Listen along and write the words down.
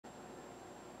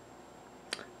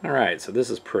Alright, so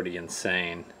this is pretty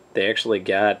insane. They actually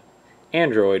got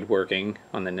Android working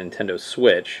on the Nintendo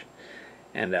Switch,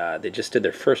 and they just did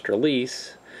their first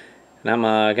release, and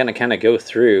I'm going to kind of go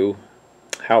through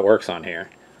how it works on here.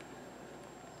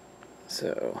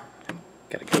 So,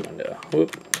 got to go into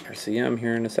RCM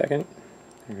here in a second.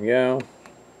 There we go.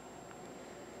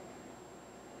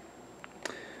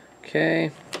 Okay.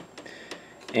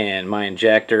 And my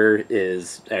injector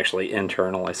is actually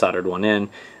internal. I soldered one in,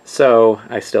 so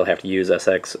I still have to use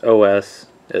SXOS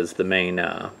as the main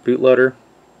bootloader.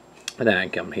 And then I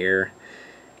come here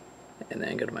and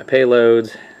then go to my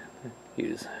payloads,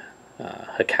 use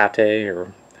Hecate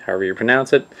or however you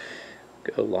pronounce it,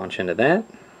 go launch into that.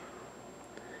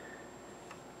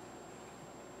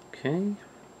 Okay,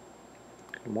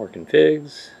 more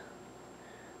configs,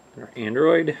 our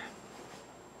Android.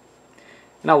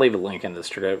 And I'll leave a link in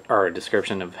the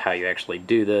description of how you actually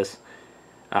do this.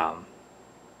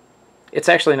 It's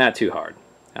actually not too hard.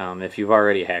 If you've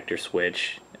already hacked your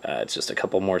Switch, it's just a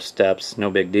couple more steps, no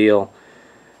big deal.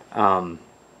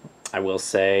 I will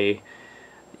say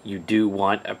you do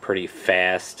want a pretty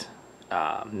fast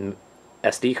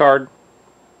SD card,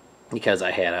 because I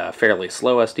had a fairly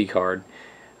slow SD card.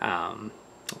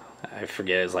 I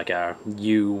forget, it's like a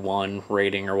U1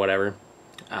 rating or whatever.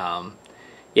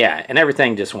 Yeah, and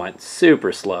everything just went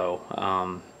super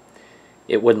slow.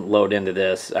 It wouldn't load into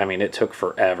this. I mean, it took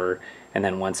forever. And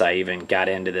then once I even got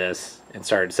into this and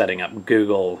started setting up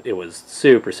Google, it was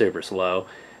super, super slow.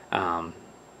 I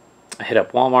hit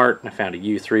up Walmart and I found a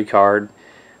U3 card,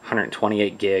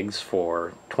 128 gigs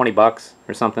for 20 bucks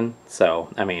or something. So,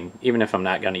 I mean, even if I'm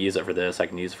not going to use it for this, I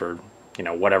can use it for, you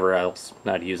know, whatever else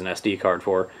I'd use an SD card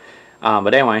for.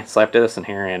 But anyway, slapped this in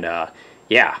here, and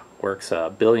yeah, works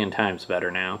a billion times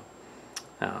better now.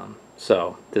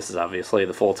 So this is obviously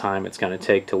the full time it's going to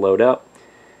take to load up,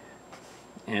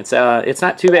 and it's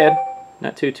not too bad,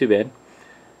 not too bad.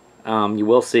 You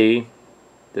will see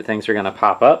that things are going to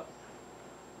pop up,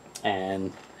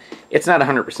 and it's not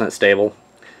 100% stable.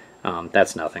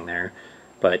 That's nothing there,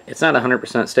 but it's not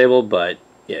 100% stable. But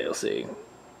yeah, you'll see.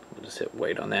 We'll just hit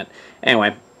wait on that.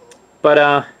 Anyway, but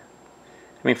I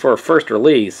mean, for a first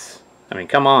release, I mean,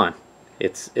 come on.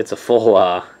 It's a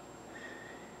full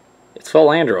it's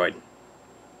full Android.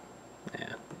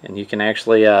 Yeah, and you can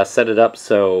actually set it up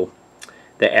so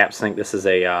the apps think this is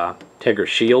a Nvidia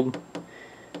Shield,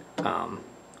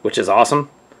 which is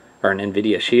awesome, or an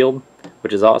Nvidia Shield,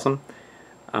 which is awesome,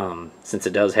 since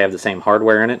it does have the same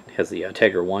hardware in it. It has the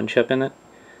Tegra 1 chip in it.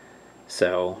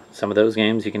 So some of those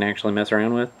games you can actually mess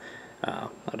around with.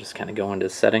 I'll just kind of go into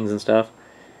settings and stuff.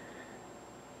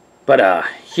 But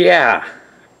yeah,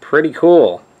 pretty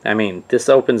cool. I mean, this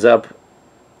opens up,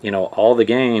 you know, all the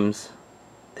games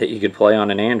that you could play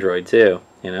on an Android too,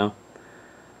 you know.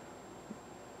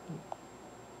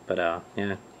 But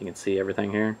yeah, you can see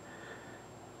everything here.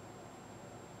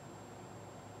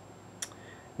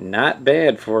 Not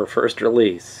bad for a first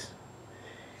release.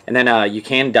 And then you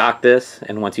can dock this,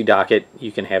 and once you dock it,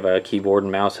 you can have a keyboard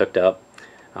and mouse hooked up.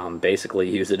 Basically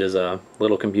use it as a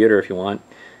little computer if you want.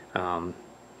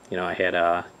 You know, I had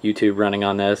YouTube running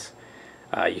on this.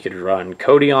 You could run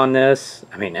Kodi on this.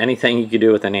 I mean, anything you could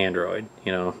do with an Android.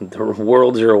 You know, the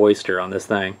world's your oyster on this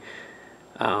thing.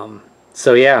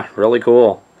 So yeah, really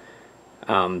cool.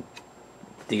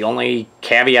 The only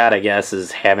caveat, I guess,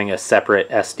 is having a separate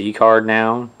SD card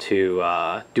now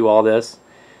to do all this.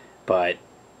 But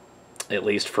at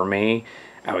least for me,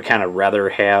 I would kind of rather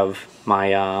have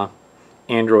my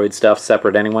Android stuff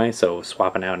separate anyway, so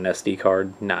swapping out an SD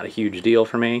card, not a huge deal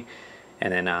for me.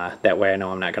 And then that way I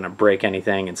know I'm not going to break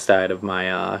anything inside of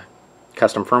my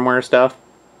custom firmware stuff.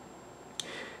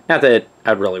 Not that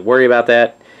I'd really worry about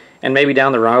that. And maybe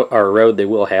down the road they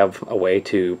will have a way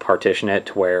to partition it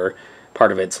to where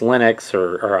part of it's Linux,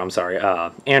 or I'm sorry,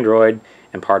 Android,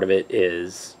 and part of it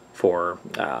is for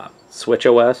Switch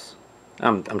OS.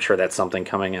 I'm sure that's something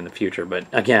coming in the future, but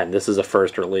again, this is a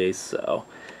first release, so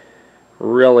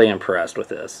really impressed with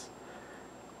this.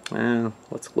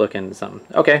 Let's look into something.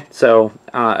 Okay, so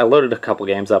I loaded a couple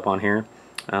games up on here.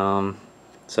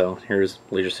 So here's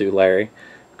Leisure Suit Larry,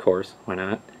 of course, why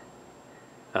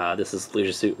not? This is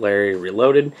Leisure Suit Larry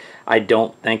Reloaded. I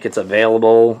don't think it's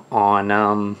available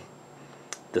on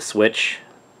the Switch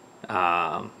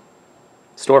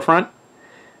storefront,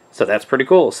 so that's pretty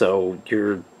cool. So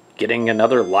you're getting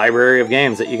another library of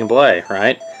games that you can play,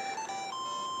 right?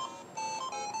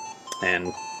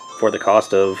 And for the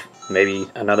cost of maybe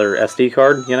another SD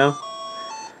card, you know?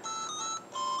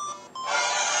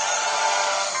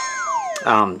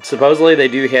 Supposedly they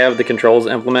do have the controls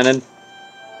implemented.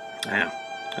 I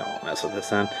won't mess with this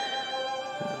then.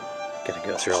 Gotta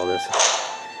go through all this.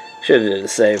 Should have did a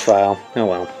save file. Oh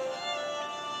well.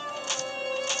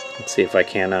 Let's see if I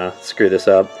can screw this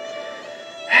up.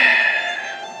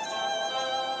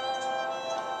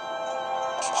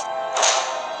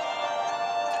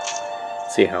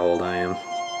 See how old I am.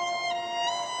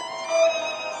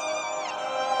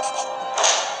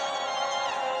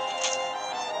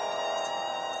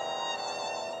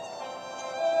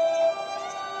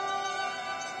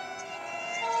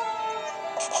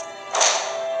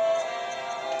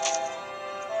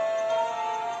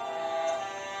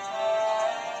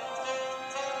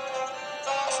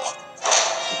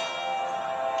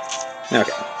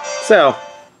 Okay, so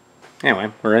anyway,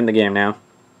 we're in the game now.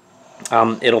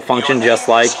 It'll function just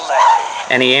like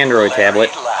any Android tablet.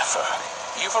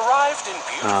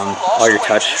 All your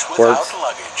touch works.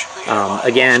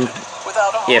 Again,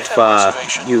 if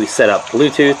you set up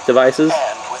Bluetooth devices,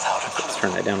 let's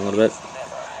turn that down a little bit.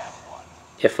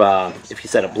 If you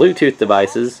set up Bluetooth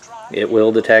devices, it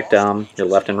will detect your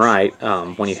left and right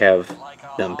when you have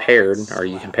them paired, or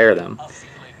you can pair them.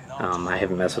 I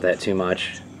haven't messed with that too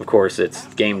much. Of course, it's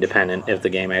game dependent if the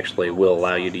game actually will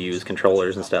allow you to use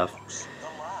controllers and stuff.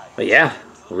 But yeah,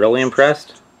 really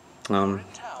impressed. We'll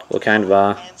kind of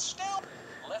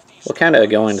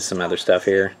go into some other stuff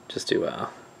here just to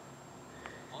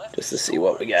see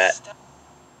what we got.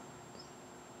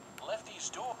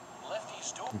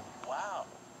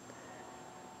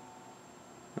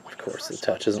 Of course, the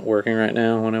touch isn't working right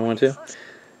now when I want to.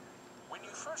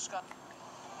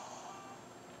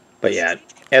 But yeah,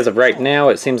 as of right now,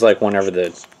 it seems like whenever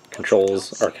the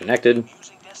controls are connected,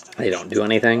 they don't do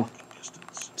anything.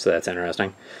 So that's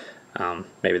interesting.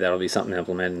 Maybe that'll be something to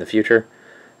implement in the future.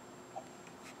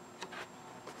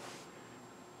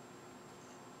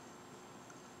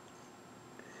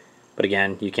 But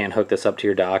again, you can hook this up to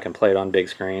your dock and play it on big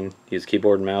screen, use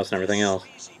keyboard and mouse and everything else.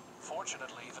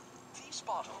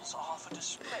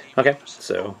 Okay,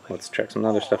 so let's check some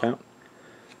other stuff out.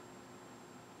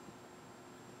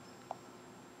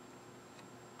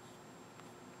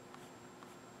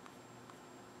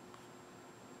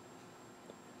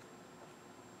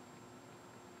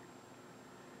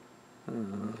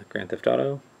 Grand Theft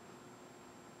Auto.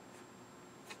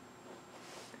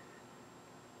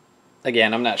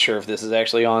 Again, I'm not sure if this is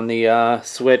actually on the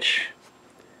Switch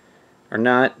or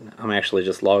not. I'm actually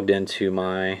just logged into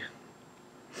my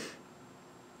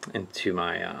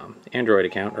Android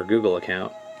account or Google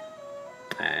account.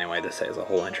 Anyway, this has a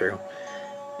whole intro.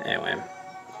 Anyway,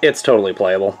 it's totally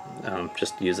playable.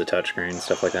 Just use a touchscreen and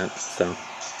stuff like that. So,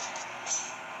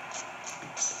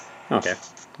 okay.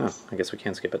 Oh, I guess we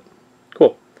can skip it.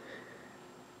 Cool.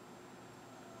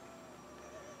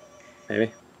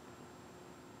 Maybe.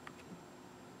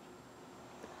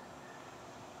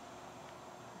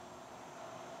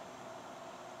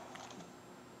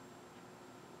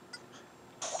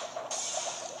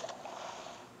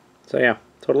 So yeah,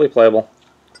 totally playable.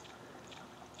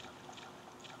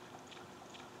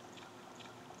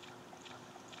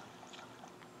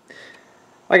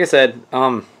 Like I said,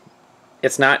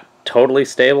 it's not totally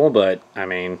stable, but I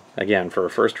mean, again, for a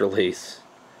first release,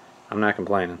 I'm not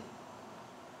complaining.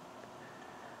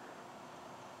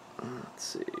 Let's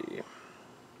see.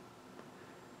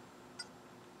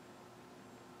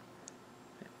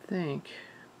 I think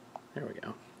there we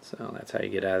go. So that's how you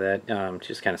get out of that.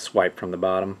 Just kind of swipe from the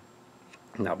bottom,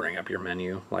 and that'll bring up your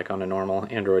menu like on a normal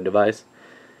Android device.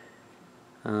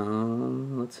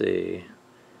 Let's see.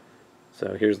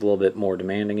 So here's a little bit more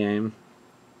demanding game.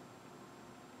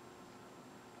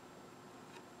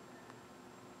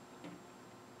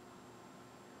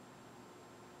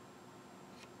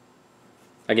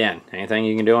 Again, anything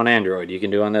you can do on Android, you can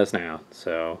do on this now.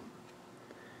 So,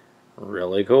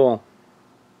 really cool.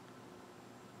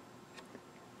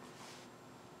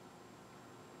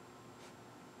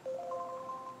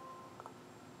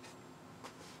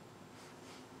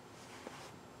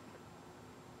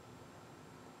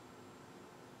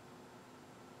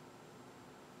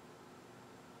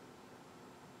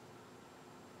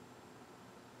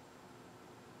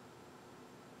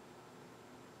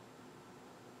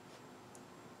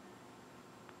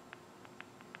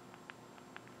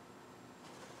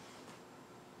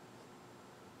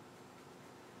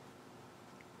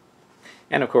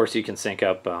 And of course you can sync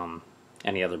up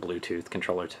any other Bluetooth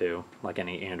controller too, like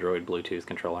any Android Bluetooth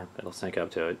controller. It'll sync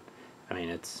up to it. I mean,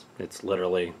 it's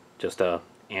literally just a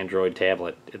Android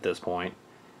tablet at this point,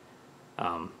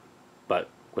 but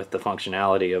with the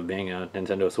functionality of being a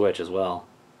Nintendo Switch as well.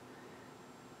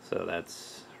 So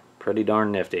that's pretty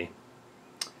darn nifty.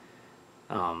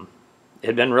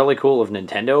 It'd been really cool if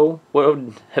Nintendo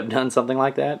would have done something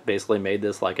like that. Basically made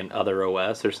this like an other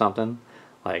OS or something,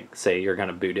 Like, say you're going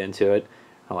to boot into it.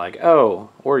 Like, oh,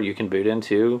 or you can boot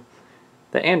into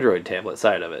the Android tablet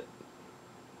side of it.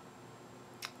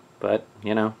 But,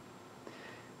 you know,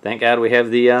 thank God we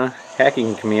have the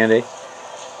hacking community,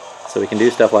 so we can do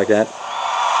stuff like that.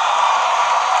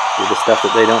 Do the stuff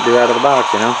that they don't do out of the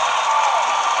box, you know.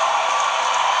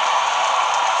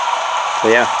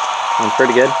 But yeah, one's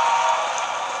pretty good.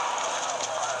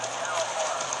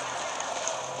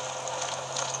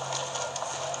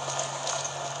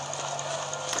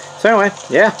 So anyway,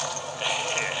 yeah.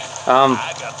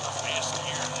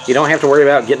 You don't have to worry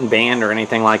about getting banned or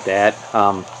anything like that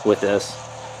with this.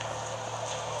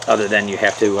 Other than you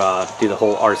have to do the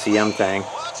whole RCM thing.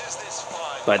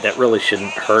 But that really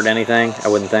shouldn't hurt anything, I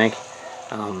wouldn't think.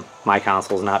 My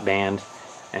console's not banned.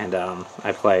 And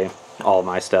I play all of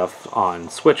my stuff on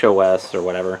Switch OS or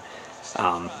whatever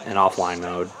in offline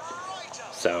mode.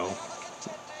 So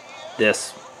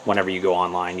this, whenever you go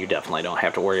online, you definitely don't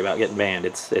have to worry about getting banned.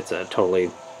 It's a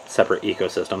totally separate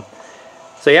ecosystem.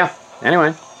 So yeah,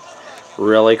 anyway,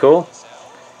 really cool.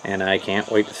 And I can't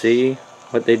wait to see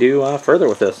what they do further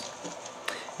with this.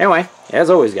 Anyway, as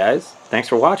always, guys, thanks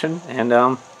for watching, and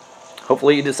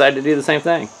hopefully you decide to do the same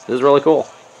thing. This is really cool.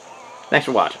 Thanks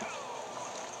for watching.